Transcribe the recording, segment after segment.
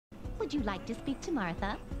Would you like to speak to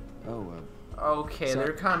Martha? Oh, Okay,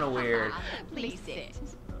 they're kind of weird. Please sit.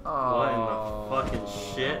 Oh. What in the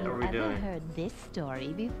fucking shit are we Ever doing? heard this story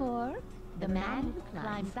before? The man who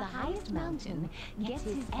climbs the highest mountain gets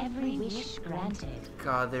his every wish granted.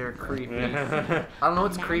 God, they're creepy. I don't know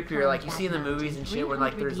what's creepier, like you see in the movies and shit where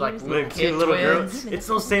like there's like little Like kid two little twins. girls. It's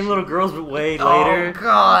those same little girls, but way Oh later.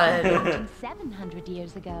 God! 700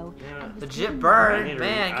 years ago. Yeah. and was Legit given bird, need to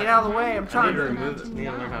man, re- get out of the way. I'm I trying need to to. remove this. I need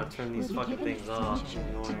to learn how to turn these will be fucking given things off.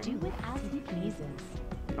 exposure to do with as he pleases.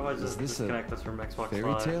 How about I just this a disconnect us from Xbox fairy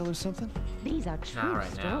Live? tale or something? These are true Not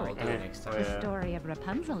right now. We'll stories. do it next time. The story of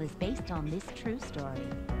Rapunzel is based on this true story.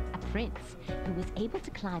 A prince who was able to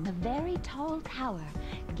climb a very tall tower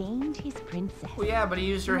gained his princess. Well, yeah, but he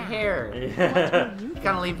used her hair. Yeah. You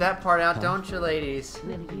kind of leave that part out, don't you, ladies?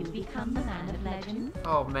 Will you become the man of legend?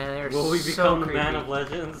 Oh man, they're Will we so become the creepy. man of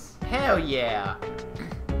legends? Hell yeah!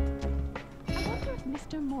 I wonder if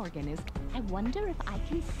Mr. Morgan is. I wonder if I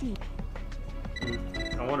can see.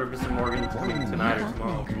 I wonder if Mr. Morgan's coming tonight or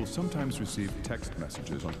tomorrow. You will sometimes receive text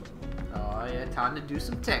messages on. Oh yeah, time to do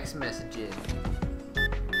some text messaging.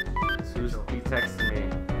 Who's be texting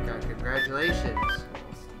me? God, congratulations.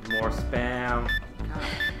 More spam. God,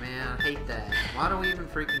 man, I hate that. Why do we even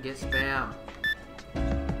freaking get spam?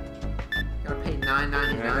 Gotta pay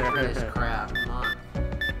 $9.99 for this crap. Come on.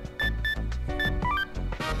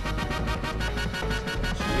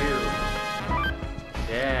 You.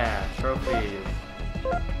 Yeah, trophies.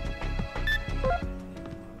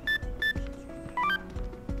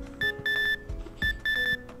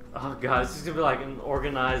 Oh god, this is gonna be like an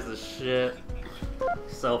organized as shit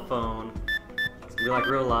cell phone. It's gonna be like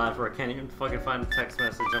real life where I can't even fucking find the text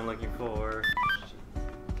message I'm looking for.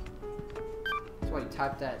 That's why you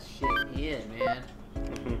type that shit in, man.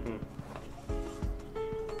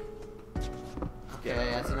 Okay,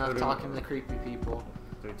 that's enough talking to the creepy people.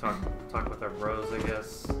 Do we talk with our bros, I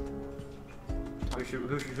guess? Who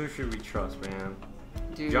should we trust, man?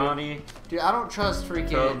 Dude, Johnny? Dude, I don't trust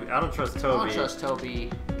freaking. Toby? I don't trust I Toby. don't trust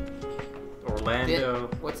Toby. Orlando?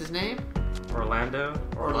 What's his name? Orlando?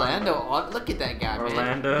 Orlando. Oh, look at that guy, man.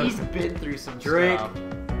 Orlando. He's been through some Drake. stuff.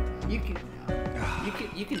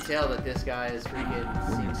 You can tell that this guy is When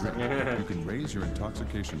freaking. you're drunk, you can raise your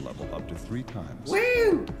intoxication level up to 3 times.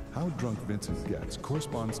 Woo! How drunk Vincent gets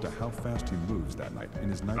corresponds to how fast he moves that night in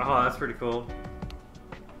his night. Oh, that's pretty cool.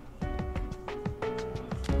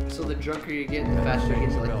 So the drunker you get, the faster you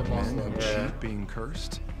get to like the boss Men level. who Yeah. cheat being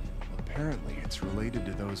cursed? Apparently, it's related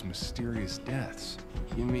to those mysterious deaths.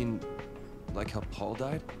 You mean, like how Paul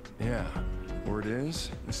died? Yeah. Word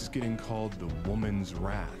is, this is getting called the Woman's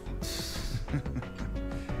Wrath.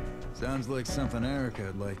 Sounds like something Erica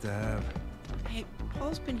would like to have. Hey,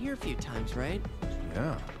 Paul's been here a few times, right?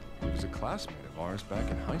 Yeah. He was a classmate of ours back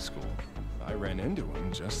in high school. I ran into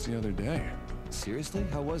him just the other day. Seriously?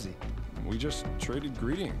 How was he? We just traded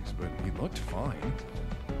greetings, but he looked fine.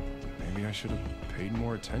 Maybe I should have paid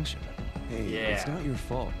more attention. Hey, Yeah. it's not your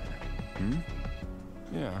fault, man.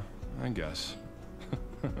 Yeah, I guess.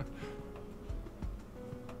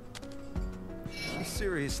 You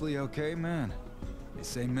seriously okay, man? They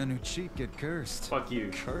say men who cheat get cursed. Fuck you.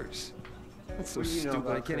 Curse? That's so What do you know stupid,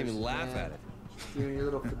 I about can't even curses, laugh man? at it. You and your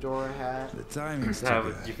little fedora hat. The timing's too Did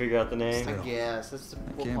good. you figure out the name? I guess. That's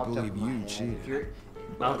what can't popped up believe in my you head. cheated. If you're-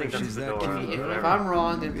 I don't think that's She's that Fedora. cute. If whatever. I'm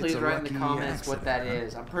wrong, then Maybe please it's a write in the lucky comments what that accident,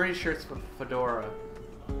 is. I'm pretty sure it's Fedora.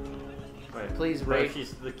 Wait, Please but if rate-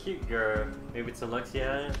 she's the cute girl. Maybe it's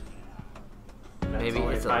Alexia. That's Maybe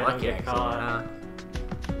only it's if a I don't lucky get accident, caught. huh?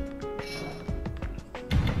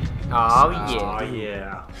 Oh yeah. Oh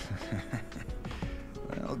yeah.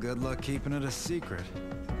 Well, good luck keeping it a secret.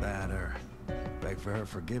 That or beg for her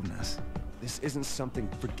forgiveness. This isn't something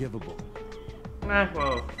forgivable.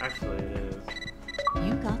 Well, actually it is.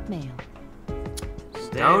 You got mail.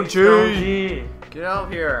 Don't Stone you? G. Get out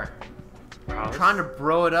here. Oh, I'm trying to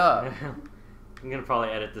bro it up. I'm gonna probably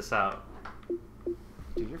edit this out.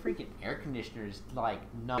 Dude, your freaking air conditioner is like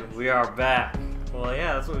nuts. We are back. Well,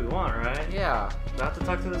 yeah, that's what we want, right? Yeah. Do I have to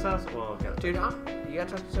talk to this house? Well, okay. Dude, you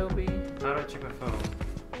gotta talk to Toby. How do I check my phone?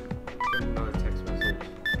 Send another text message.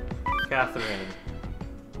 Catherine.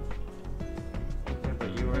 Yeah,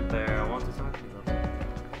 but you weren't there. I want to talk to you about that.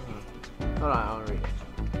 Hold on, I wanna read it.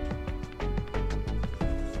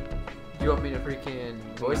 You want me to freaking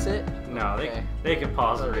voice it? No, Okay. they can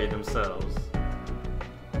pause and read themselves.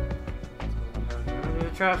 Do the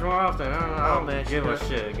trash more often. I don't man, give a she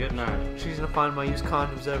shit. Good night. She's gonna find my used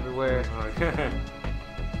condoms everywhere. Okay.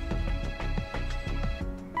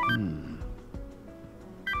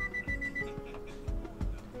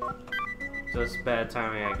 Just bad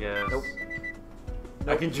timing, I guess. Nope.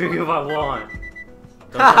 I can drink if I want.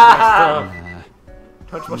 touch my stuff.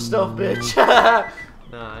 Touch my stuff, bitch.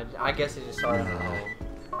 Nah, I guess it just started at home.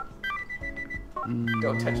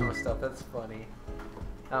 Don't touch my stuff. That's funny.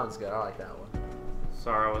 That one's good. I like that one.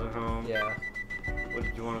 Sorry, I wasn't home. Yeah. What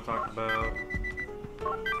did you want to talk about?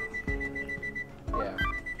 Yeah.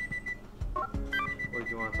 What did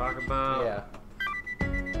you want to talk about? Yeah.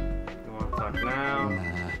 You want to talk now?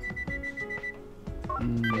 Yeah.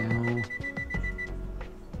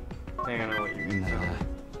 I think I know what you're going to tell me.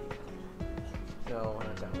 No,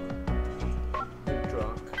 not that one. You're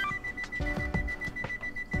drunk.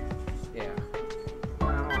 Yeah. I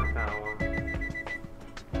don't like that one.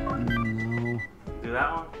 Do that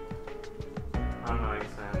one? I don't know. I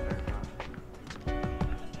guess I answer it.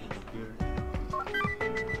 Computer.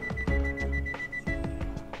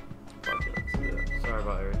 Fuck it, let's do that. Sorry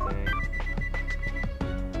about everything.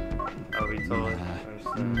 I'll be totally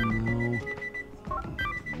understand.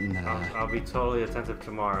 I'll be totally attentive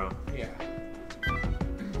tomorrow. Yeah.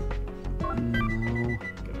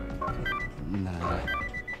 Good night, Captain.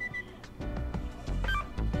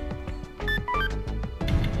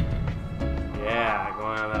 Yeah,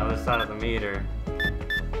 going on the other side of the meter.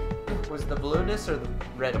 Was the blueness or the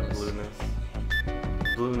redness? Blueness.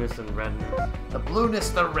 Blueness and redness. The blueness,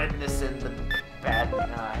 the redness, and the bad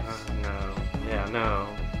eyes. No. Yeah, no.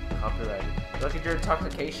 Copyrighted. Look at your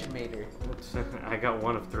intoxication meter. I got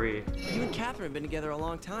 1 of 3. You and Catherine have been together a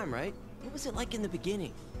long time, right? What was it like in the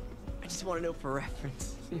beginning? I just want to know for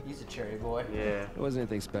reference. He's a cherry boy. Yeah. It wasn't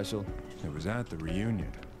anything special. It was at the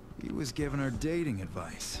reunion. He was giving her dating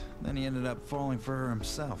advice. Then he ended up falling for her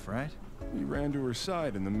himself, right? He ran to her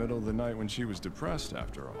side in the middle of the night when she was depressed,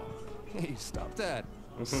 after all. Hey, stop that.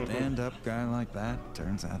 A stand-up guy like that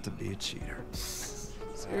turns out to be a cheater.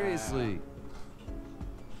 Seriously.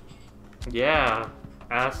 Yeah,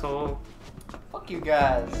 asshole. Fuck you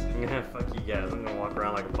guys. Yeah, fuck you guys. I'm gonna walk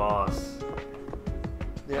around like a boss.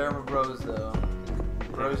 They are bros though.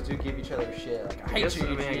 Bros do give each other shit. Like I hate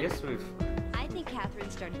you. I guess we've. I think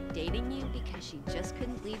Catherine started dating you because she just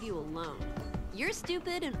couldn't leave you alone. You're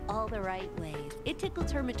stupid in all the right ways. It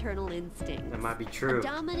tickles her maternal instincts. That might be true. A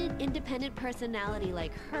dominant, independent personality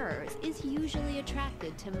like hers is usually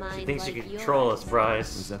attracted to minds She thinks like she can yours. control us,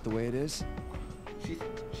 Bryce. Is that the way it is? She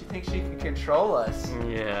thinks she can control us.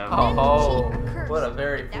 Yeah. Oh, Then she what a cursed.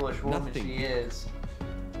 very That- foolish woman Nothing. she is.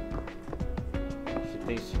 She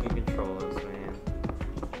thinks she can control us, man.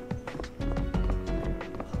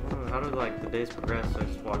 How do like the days progress? So I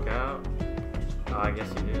just walk out? Oh, I guess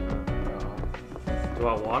you do, huh? Do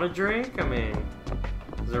I want to drink? I mean,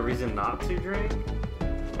 is there a reason not to drink?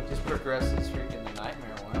 Just progresses freaking the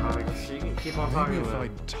nightmare one. Oh, she can keep on talking Maybe if about I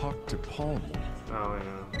it. talk to Paul more. Oh, I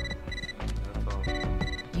know. That's all.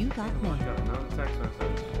 You got Oh, I mail. got another text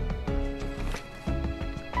message.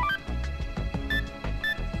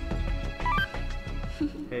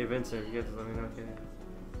 Hey Vincent, if you get to let me know, okay?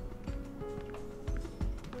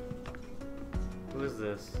 Who is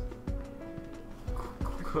this?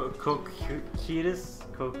 Coquitous?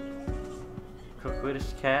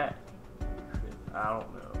 Coquitous cat? I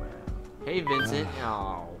don't know, man. Hey Vincent.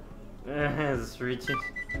 Oh. Is this reaching?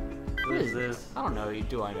 Who is this? I don't know you.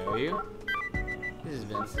 Do I know you? This is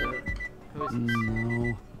Vincent. Who is this?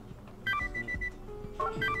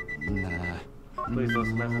 Please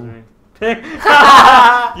don't message me.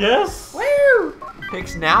 Yes! Woo!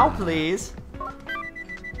 PIX now, please.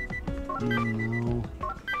 What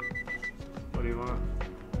do you want?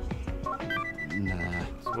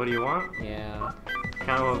 So what do you want? Yeah.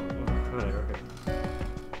 Kind of whatever.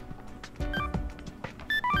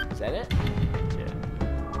 Is that it? Yeah.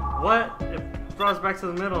 What? It brought us back to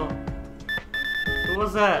the middle. Who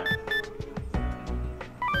was that?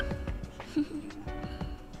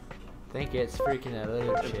 I think it's freaking that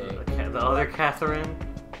other chick. The other Catherine?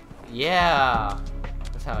 Yeah.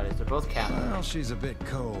 That's how it is. They're both Catherine. Well, she's a bit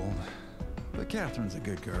cold, but Catherine's a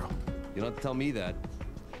good girl. You don't have to tell me that.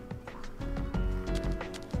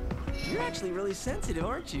 You're actually really sensitive,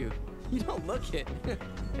 aren't you? You don't look it.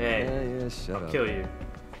 Hey, Yeah, shut I'll up. kill you.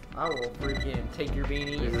 I will freaking take your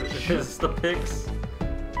beanie. Is this the PIX?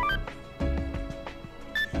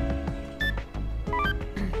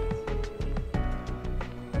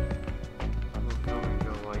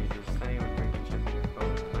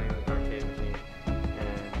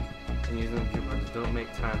 Don't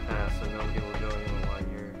make time pass so nobody will go anywhere while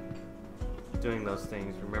you're doing those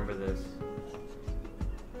things. Remember this.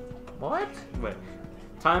 What? Wait.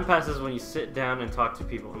 Time passes when you sit down and talk to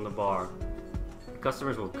people in the bar.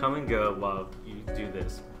 Customers will come and go while you do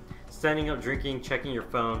this. Standing up, drinking, checking your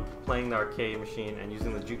phone, playing the arcade machine, and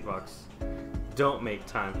using the jukebox. don't make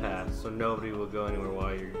time pass, so nobody will go anywhere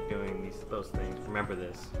while you're doing those things. Remember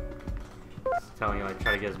this. It's telling you, like,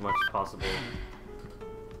 try to get as much as possible.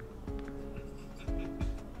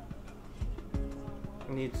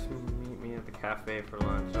 You need to meet me at the cafe for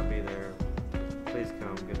lunch. I'll be there. Please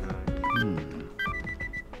come. Good night.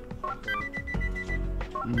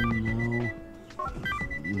 No.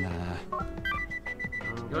 Nah.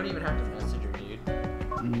 You don't even have to message her,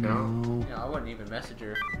 dude. No. Yeah, I wouldn't even message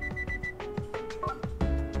her.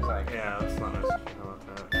 It's like, Yeah, that's not nice. How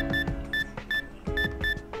about that?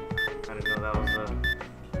 I didn't know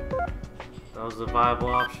that was a viable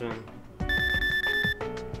option.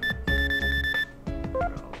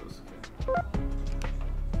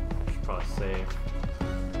 Should probably save.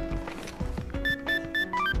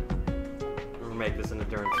 We'll make this an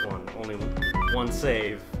endurance one. Only one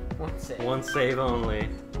save. one sec. One save only.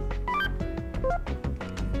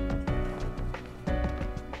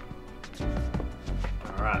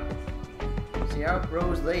 Alright. See how it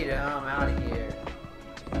grows later, I'm out of here.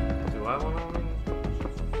 Do I want to?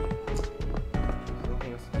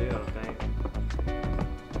 Something else to do, I think.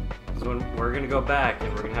 Because when we're gonna go back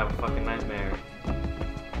and we're gonna have a fucking nightmare.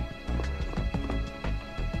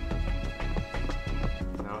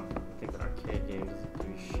 No, I think the arcade game doesn't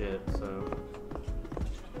do shit, so.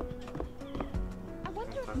 I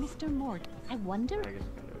wonder if Mr. Mort. I wonder. I guess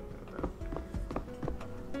we can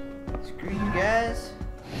do it. Screw you guys.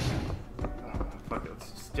 Fuck it,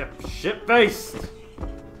 let's just get shit-faced!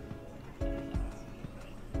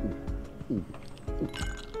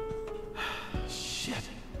 Shit.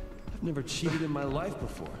 I've never cheated in my life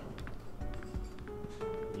before.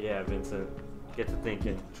 Yeah, Vincent. Get to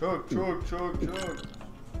thinking. Chug.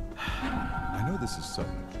 I know this is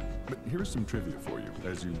sudden, but here's some trivia for you,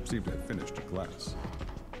 as you seem to have finished your class.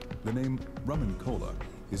 The name Rum and Cola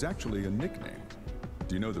is actually a nickname.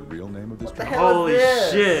 Do you know the real name of this drink? hell is Holy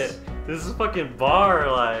this? shit! This is fucking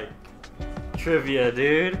bar, like, trivia,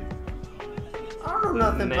 dude. I don't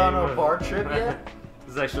know nothing about no Name- bar trivia.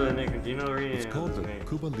 This is actually a nickname. Do you know the real It's name called of the this name?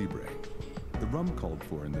 Cuba Libre. The rum called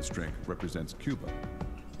for in this drink represents Cuba.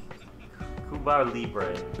 Cuba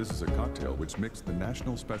Libre. This is a cocktail which mixed the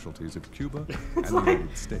national specialties of Cuba and the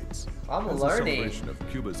United States I'm as a learning. celebration of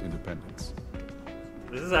Cuba's independence.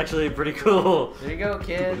 This is actually pretty cool. There you go,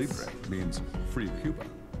 Cuba kids. Libre means free Cuba.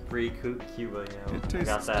 Free Cuba, yeah. It I got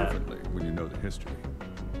tastes that. differently when you know the history.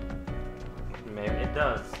 Maybe it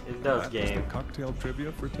does. It does, That was game. the cocktail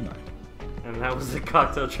trivia for tonight. And that was the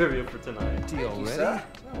cocktail trivia for tonight. Tea Thank you, already? sir.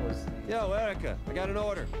 That was- Yo, Erica, I got an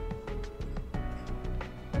order.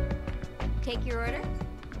 Take your order.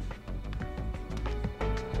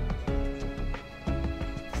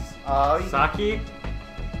 Oh, you Sake?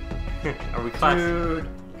 Are we class? dude.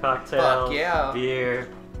 Cocktails, Fuck yeah. beer.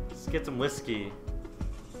 Let's get some whiskey.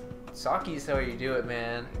 Sake's how you do it,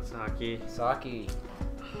 man. Sake. Sake.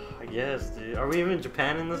 I guess, dude. Are we even in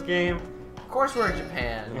Japan in this game? Of course we're in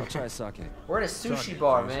Japan. I'll try sake. We're at a sushi Sake,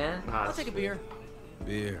 bar, please. man. Ah, I'll take a beer.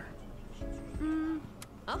 Beer.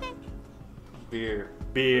 Okay. Beer.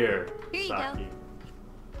 Here you go. Sake.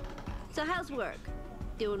 So how's work?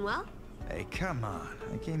 Doing well? Hey, come on.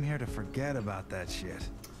 I came here to forget about that shit.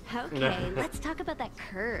 Okay, let's talk about that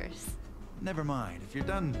curse. Never mind. If you're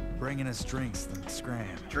done bringing us drinks, then scram.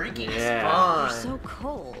 Drinking Yeah. is You're fun. so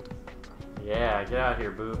cold. Yeah, get out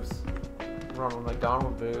here, boobs. Ronald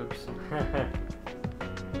McDonald boobs.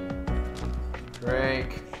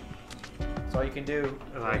 Drink. That's all you can do.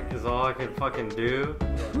 Like, is all I can fucking do?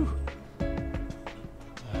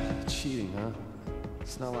 Cheating, huh?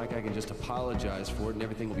 It's not like I can just apologize for it and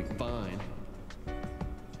everything will be fine.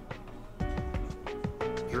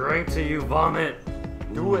 Drink till you vomit.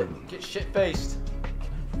 Do it. Get shit faced.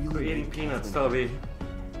 We're eating peanuts, Toby.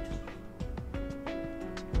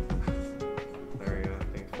 There you go. I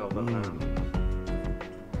think filled up now.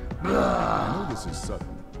 I know this is sudden,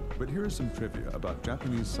 but here is some trivia about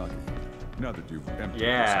Japanese sake. Now that you've emptied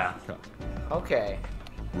Yeah. your sake cup. Okay.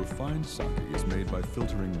 Refined sake is made by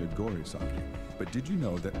filtering Nigori sake. But did you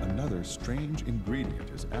know that another strange ingredient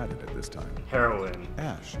is added at this time? Heroin.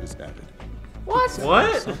 Ash is added. What? The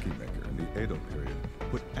What? sake maker in the Edo period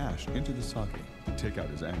put ash into the sake to take out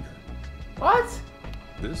his anger. What?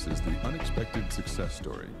 This is the unexpected success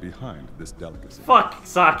story behind this delicacy. Fuck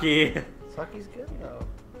Saki. Sake's good though.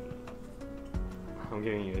 I'm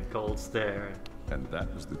giving you a cold stare. And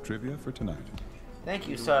that was the trivia for tonight. Thank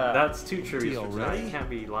you, sir. That's two trivia for tonight. already? You can't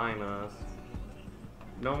be lying to us.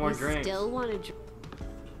 No more You drinks. still want to drink?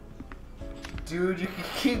 Dude, you can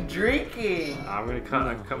keep drinking. I'm gonna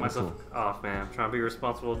cut myself off, man. I'm trying to be a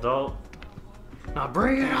responsible adult. Now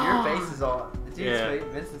bring it Dude, on. your face is all. The dude's Yeah. face,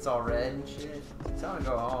 Vincent's all red and shit. Tell him to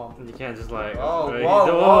go home. You can't just like. Oh, he's- whoa,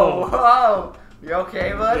 whoa, whoa! You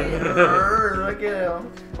okay, buddy? Look at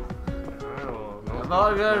him. Oh, no, I'm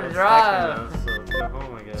all good to it's drive. texting us, so let's go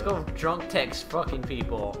home, I guess. Let's go drunk text fucking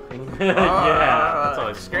people. Yeah, that's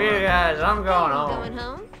always Screw you fun. guys, I'm going home. Going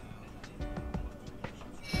home?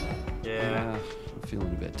 Yeah. I'm feeling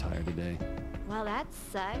a bit tired today. Well, that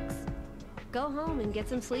sucks. Go home and get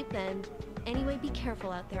some sleep then. Anyway, be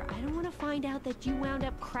careful out there. I don't want to find out that you wound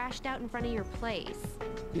up crashed out in front of your place.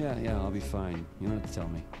 Yeah, I'll be fine. You don't have to tell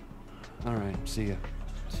me. All right, see ya.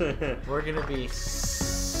 We're gonna be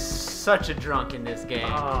such a drunk in this game.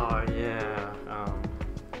 Oh yeah.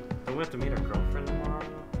 Don't we have to meet our girlfriend tomorrow?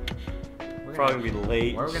 We're Probably gonna, gonna be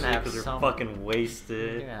late. we're gonna have because we're some- fucking We're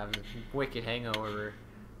wasted. gonna have a wicked hangover.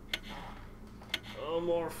 Oh,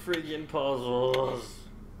 more friggin' puzzles.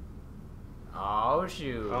 Oh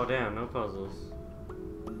shoot. Oh damn, no puzzles.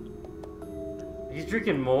 He's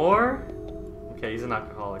drinking more? Okay, he's an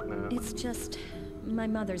alcoholic now. It's just my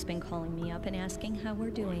mother's been calling me up and asking how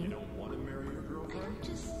we're doing.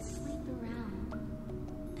 Just sleep around.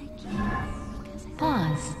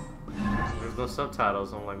 Pause. There's no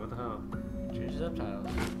subtitles. I'm like, what the hell? Choose subtitles.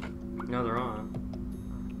 No, they're on.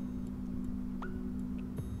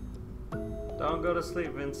 Don't go to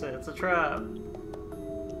sleep, Vincent. It's a trap.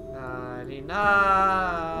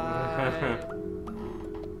 99.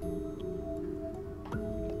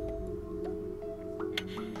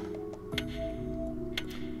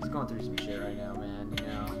 He's going through some shit right now, man. You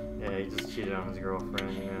know, Yeah, he just cheated on his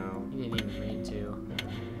girlfriend, you know. he didn't even mean to.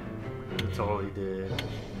 He totally did.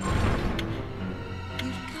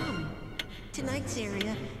 You've come. Tonight's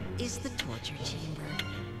area is the torture chamber,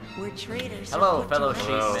 where traitors Hello, are put fellow to sheep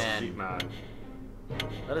rest. man. Sheep man.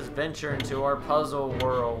 Let us venture into our puzzle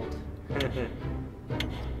world.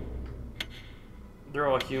 They're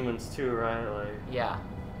all humans too, right? Like, Yeah,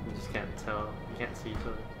 you just can't tell. You can't see each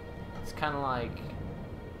other. it's kind of like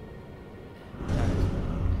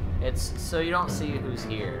it's so you don't see who's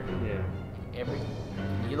here. Yeah.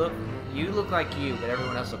 You look like you, but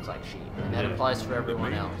everyone else looks like sheep, and that Yeah. applies for The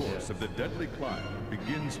everyone main else. course of the deadly climb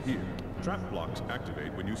begins here. Trap blocks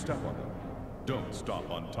activate when you step on them. Don't stop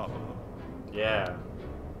on top of them. Yeah.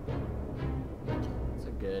 It's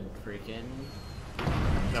a good freaking.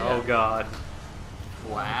 Oh god.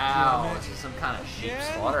 Wow, this is some kind of sheep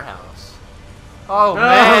slaughterhouse. Oh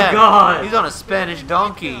man! God! He's on a Spanish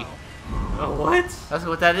donkey. Oh, what? That's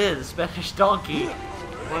what that is, a Spanish donkey.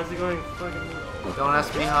 Why is he going fucking... Don't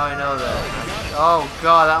ask me how I know that. Oh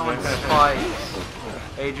god, that one's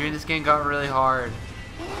spiked. Adrian, this game got really hard.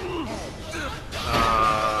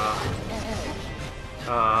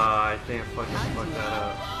 I think I fucking fucked that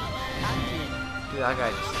up. Dude, that guy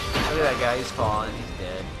just, look at that guy, he's falling, he's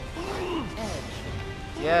dead.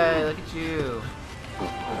 Yay, look at you.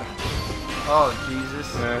 Oh, Jesus.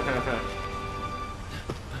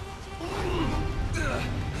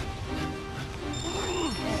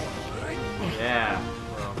 Yeah.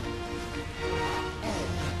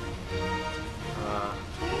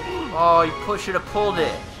 Oh, you should have pulled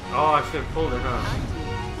it. Oh, I should have pulled it, huh?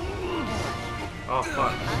 Oh,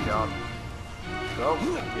 fuck. Good job. Go.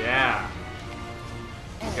 Yeah.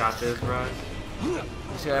 You got this, Bryce?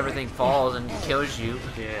 So everything falls and kills you.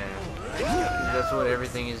 Yeah. That's what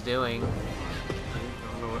everything is doing.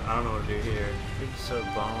 I don't know what to do here. You're so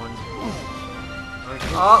boned.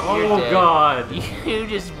 Oh, you're dead. God. You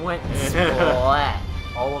just went splat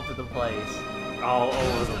all over the place. All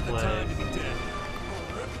over the place.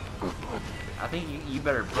 I think you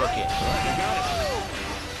better book it.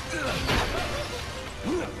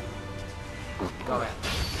 Go back.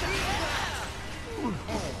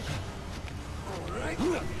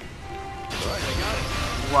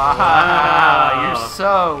 Wow, you're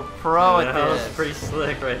so pro at That was this. pretty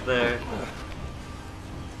slick right there.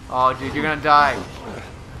 Oh, dude, you're gonna die.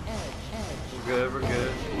 We're good, we're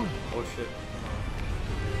good. Oh shit.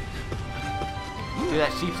 Dude,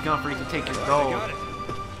 that sheep's gonna freaking take your gold.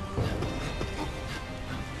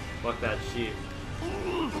 Fuck that sheep.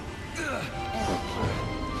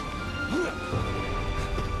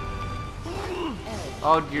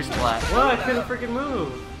 Oh, you're splat. What? I couldn't freaking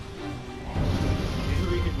move.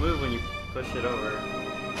 Usually you can move when you push it over.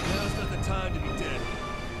 Now's not the time to be dead.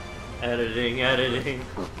 Editing, editing.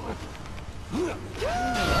 Drop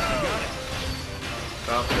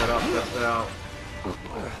that out, drop that out.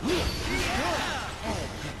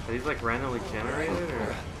 Are these like randomly generated or?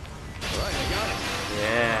 Alright, I got it.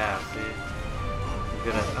 Yeah, see.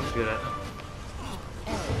 I'm good at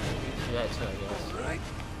Yeah, too, I guess. Right.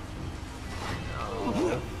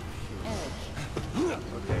 Oh.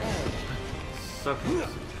 Okay. so close.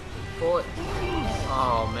 Pull it.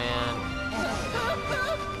 Oh man.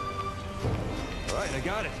 Alright, I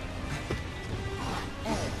got it.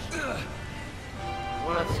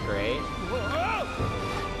 Well, that's great.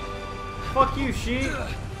 Fuck you, sheep.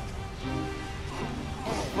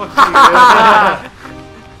 Fuck you.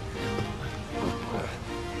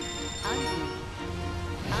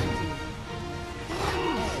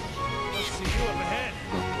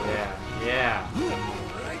 Yeah.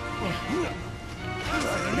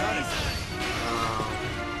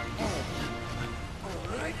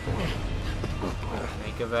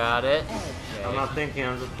 Think about it. Okay. I'm not thinking,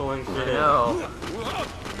 I'm just pulling shit in. No.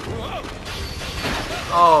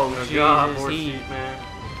 Oh, Oh Jesus, god, poor sheep, man.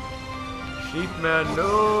 Sheep man,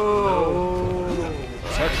 no.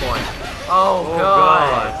 Checkpoint. Oh,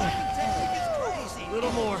 god. A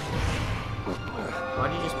little more. Why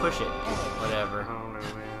don't you just push it? Whatever. I don't know,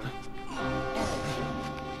 man.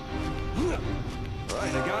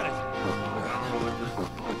 Alright, I got it.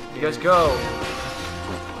 You guys go. Alright,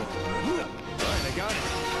 I got it.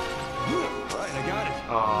 Alright, I got it.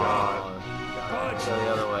 Oh god. Go the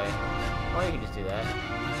other way. Oh, you can just do that.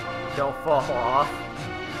 Don't fall off.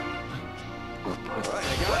 Alright,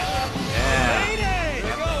 I got it. Yeah. There you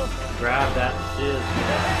go. Grab that shit.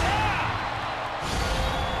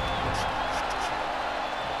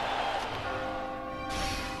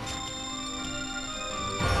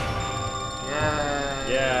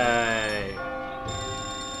 Yay.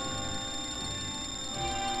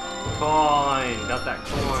 Coin. Got that It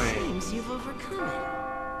coin. seems you've overcome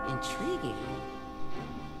it. Intriguing.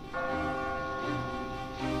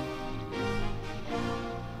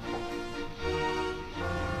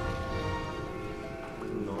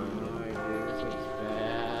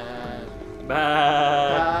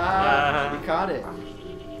 Bad. You caught it.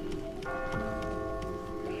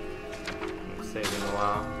 Saved in a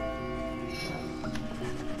while.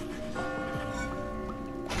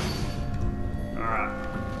 Alright.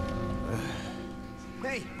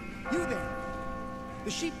 Hey, you there!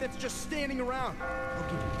 The sheep that's just standing around. I'll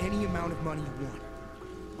give you any amount of money you want.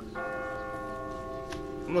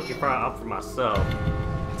 I'm looking out for myself.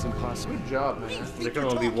 It's impossible. Good job, Who do you man. think There can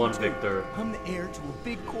you're only be one talking to? victor. I'm the heir to a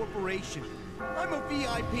big corporation. I'm a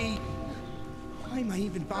VIP. Why am I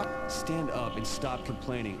even about? Stand up and stop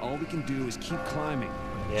complaining. All we can do is keep climbing.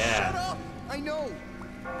 Shut Yeah. up! I know.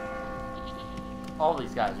 All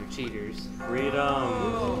these guys are cheaters.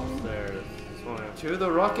 Freedom. There's this one. To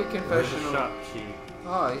the rocket There's a confessional. shop sheep.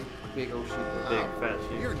 Oh, big old sheep. Big fat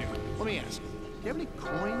You're sheep. new. Let me ask. Do you have any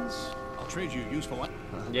coins? I'll trade you useful.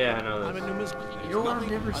 Yeah, I know I'm a this. numismatist. You know what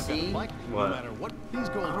I've never seen? What? No matter what. These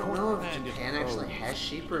gold I don't coins. know if and Japan actually gold. has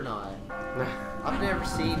sheep or not. I've never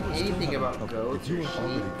seen anything about goats If or you sheep. are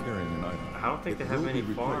already carrying an item, I don't think it they have will many be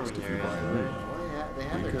replaced farming if you buy a areas. new one. Well, they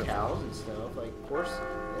have Be their careful. cows and stuff. Like, of course,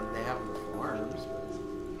 and they have the farms,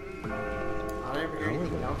 but I don't ever hear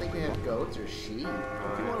anything. I don't think they have goats or sheep.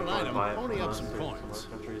 If you want an item, only up some coins.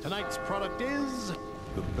 Tonight's product is.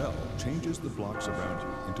 The bell changes the blocks around you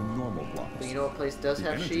into normal blocks. But you know what place does The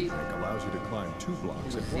have energy sheep? drink allows you to climb 2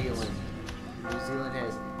 blocks New at once. Zealand. New Zealand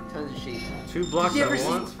has tons of sheep. 2 blocks Did you at ever see-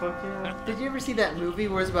 once? Fuck yeah. Did you ever see that movie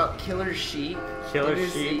where it's about killer sheep? Killer in New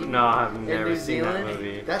sheep? Zealand? No, I've In never New seen that Zealand?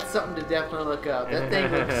 movie. That's something to definitely look up. That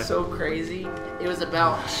thing looks so crazy. It was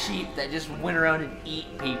about sheep that just went around and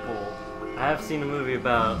eat people. I have seen a movie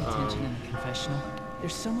about. Attention in the confessional.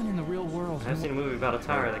 There's someone in the real world. I have seen a movie about a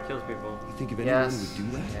tire that kills people. You think if anyone Yes.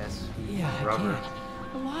 would do that? Yes. Yeah, I Robert. can't.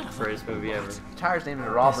 A lot of Greatest movie ever. Tire's named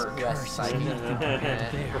Robert, who has curse is psychic. nothing compared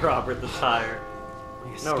to theirs. Robert the tire. We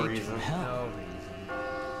No escaped reason. from hell. No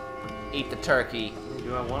reason. Eat the turkey.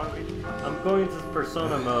 Do I want to? I'm going into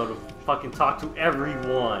persona mode to fucking talk to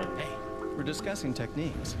everyone. Hey, we're discussing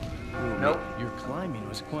techniques. Nope. Your climbing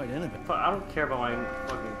was quite innovative. I don't care about my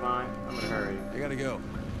fucking climb. I'm in a hurry. I gotta go.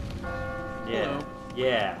 Yeah. Hello.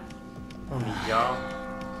 Yeah. Y'all.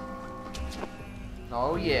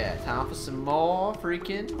 Oh yeah, time for some more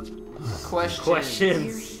freaking questions.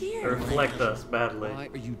 Questions You're here. reflect us badly. Why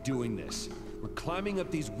are you doing this? We're climbing up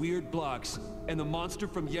these weird blocks, and the monster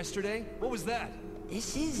from yesterday? What was that?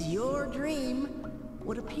 This is your dream.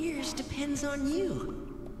 What appears depends on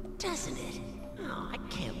you, doesn't it? Oh, I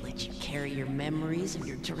can't let you carry your memories of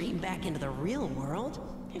your dream back into the real world.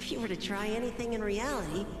 If you were to try anything in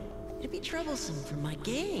reality, it'd be troublesome for my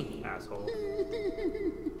game. Asshole.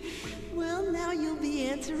 Well, now you'll be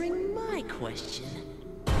answering my question.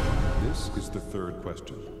 This is the 3rd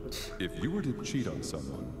question. If you were to cheat on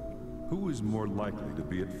someone, who is more likely to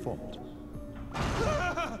be at fault?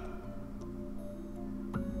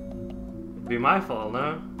 It'd be my fault,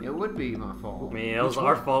 no? It would be my fault. I mean, it was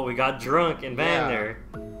our fault. We got drunk and banged her.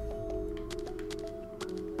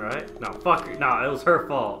 Right? No, fuck. No, it was her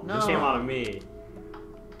fault. No. It came out of me.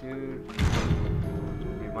 Dude.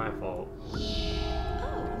 It'd be my fault.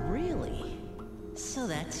 Oh, really? So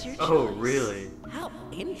that's your choice. Oh, really? How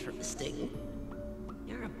interesting.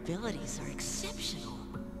 Your abilities are exceptional.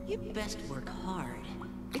 You best work hard.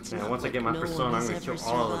 It's Man, not once I like get my no persona, one I'm has gonna ever kill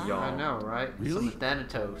all of survived. y'all. I know, right? Really? Some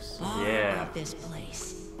Thanatos. Far Yeah. above this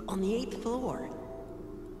place, on the 8th floor,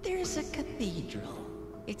 there's a cathedral.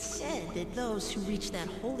 It's said that those who reach that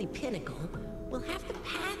holy pinnacle will have the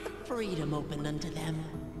path of freedom opened unto them.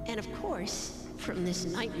 And of course, from this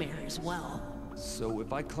nightmare as well. So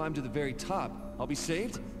if I climb to the very top, I'll be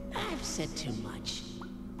saved? I've said too much.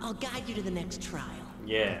 I'll guide you to the next trial.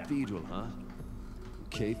 Yeah. Cathedral, huh?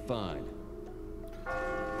 Okay, fine.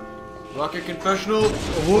 Rocket confessional.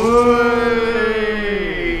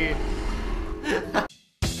 Away!